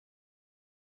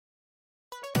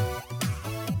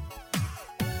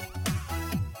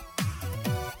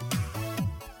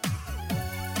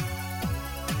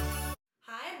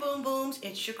booms,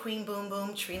 it's your queen boom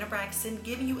boom, Trina Braxton,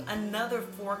 giving you another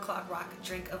 4 o'clock rocket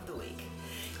drink of the week.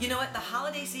 You know what, the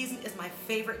holiday season is my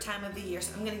favorite time of the year,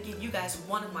 so I'm gonna give you guys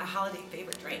one of my holiday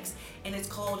favorite drinks, and it's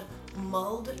called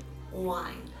mulled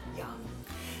wine. Yum.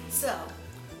 So,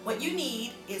 what you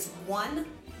need is 1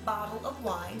 bottle of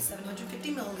wine,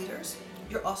 750 milliliters.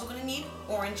 You're also gonna need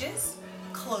oranges,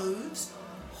 cloves,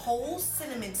 whole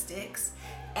cinnamon sticks,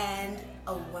 and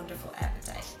a wonderful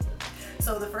appetite.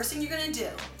 So the first thing you're gonna do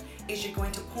is you're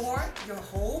going to pour your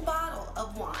whole bottle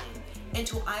of wine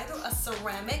into either a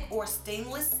ceramic or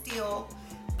stainless steel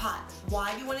pot.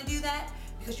 Why do you want to do that?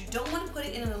 Because you don't want to put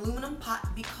it in an aluminum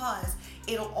pot because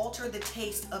it'll alter the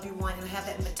taste of your wine and have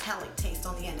that metallic taste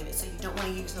on the end of it, so you don't want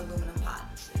to use an aluminum pot.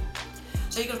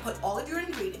 So you're going to put all of your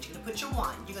ingredients, you're going to put your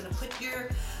wine, you're going to put your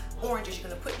oranges, you're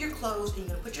going to put your cloves, and you're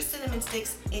going to put your cinnamon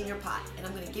sticks in your pot. And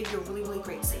I'm going to give you a really, really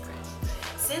great secret.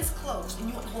 Since cloves, and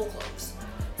you want whole cloves,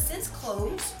 since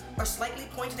cloves are slightly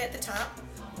pointed at the top,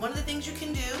 one of the things you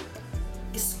can do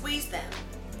is squeeze them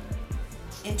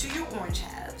into your orange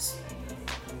halves.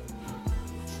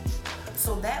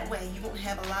 So that way you won't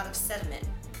have a lot of sediment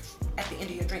at the end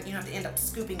of your drink. You don't have to end up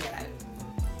scooping it out.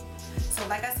 So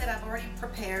like I said, I've already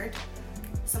prepared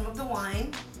some of the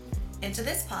wine into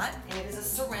this pot, and it is a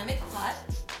ceramic pot.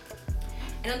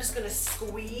 And I'm just gonna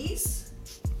squeeze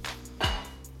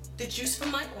the juice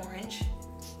from my orange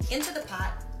into the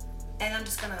pot, and I'm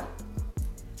just gonna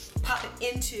pop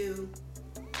it into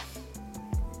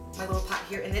my little pot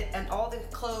here, and all the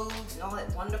cloves and all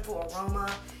that wonderful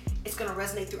aroma, it's gonna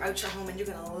resonate throughout your home, and you're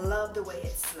gonna love the way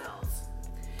it smells.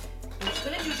 And what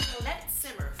you're gonna do is you're gonna let it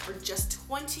simmer for just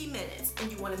 20 minutes,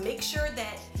 and you wanna make sure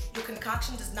that your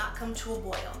concoction does not come to a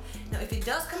boil. Now, if it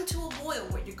does come to a boil,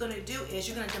 what you're gonna do is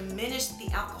you're gonna diminish the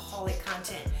alcoholic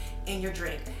content in your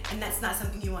drink, and that's not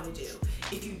something you wanna do.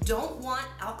 If you don't want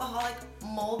alcoholic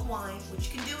mulled wine, what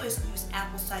you can do is use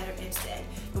apple cider instead.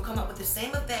 You'll come up with the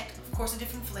same effect, of course a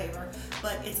different flavor,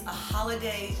 but it's a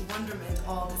holiday wonderment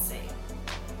all the same.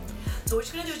 So what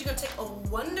you're gonna do is you're gonna take a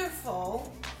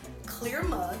wonderful clear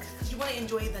mug, because you wanna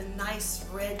enjoy the nice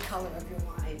red color of your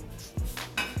wine.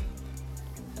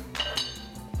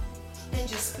 And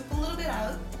just scoop a little bit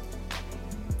out.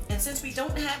 And since we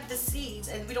don't have the seeds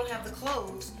and we don't have the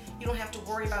cloves, you don't have to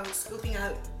worry about scooping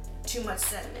out too much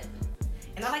sediment.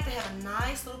 And I like to have a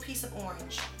nice little piece of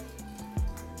orange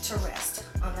to rest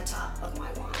on the top of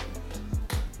my wine.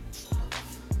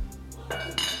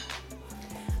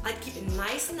 I like to keep it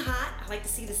nice and hot. I like to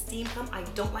see the steam come. I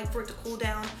don't like for it to cool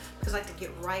down because I like to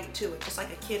get right to it, just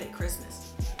like a kid at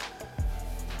Christmas.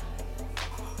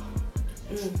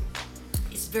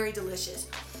 It's very delicious.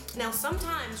 Now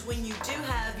sometimes when you do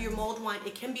have your mulled wine,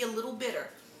 it can be a little bitter.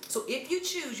 So if you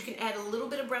choose, you can add a little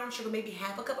bit of brown sugar, maybe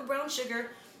half a cup of brown sugar.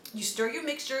 You stir your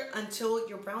mixture until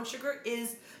your brown sugar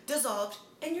is dissolved,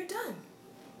 and you're done.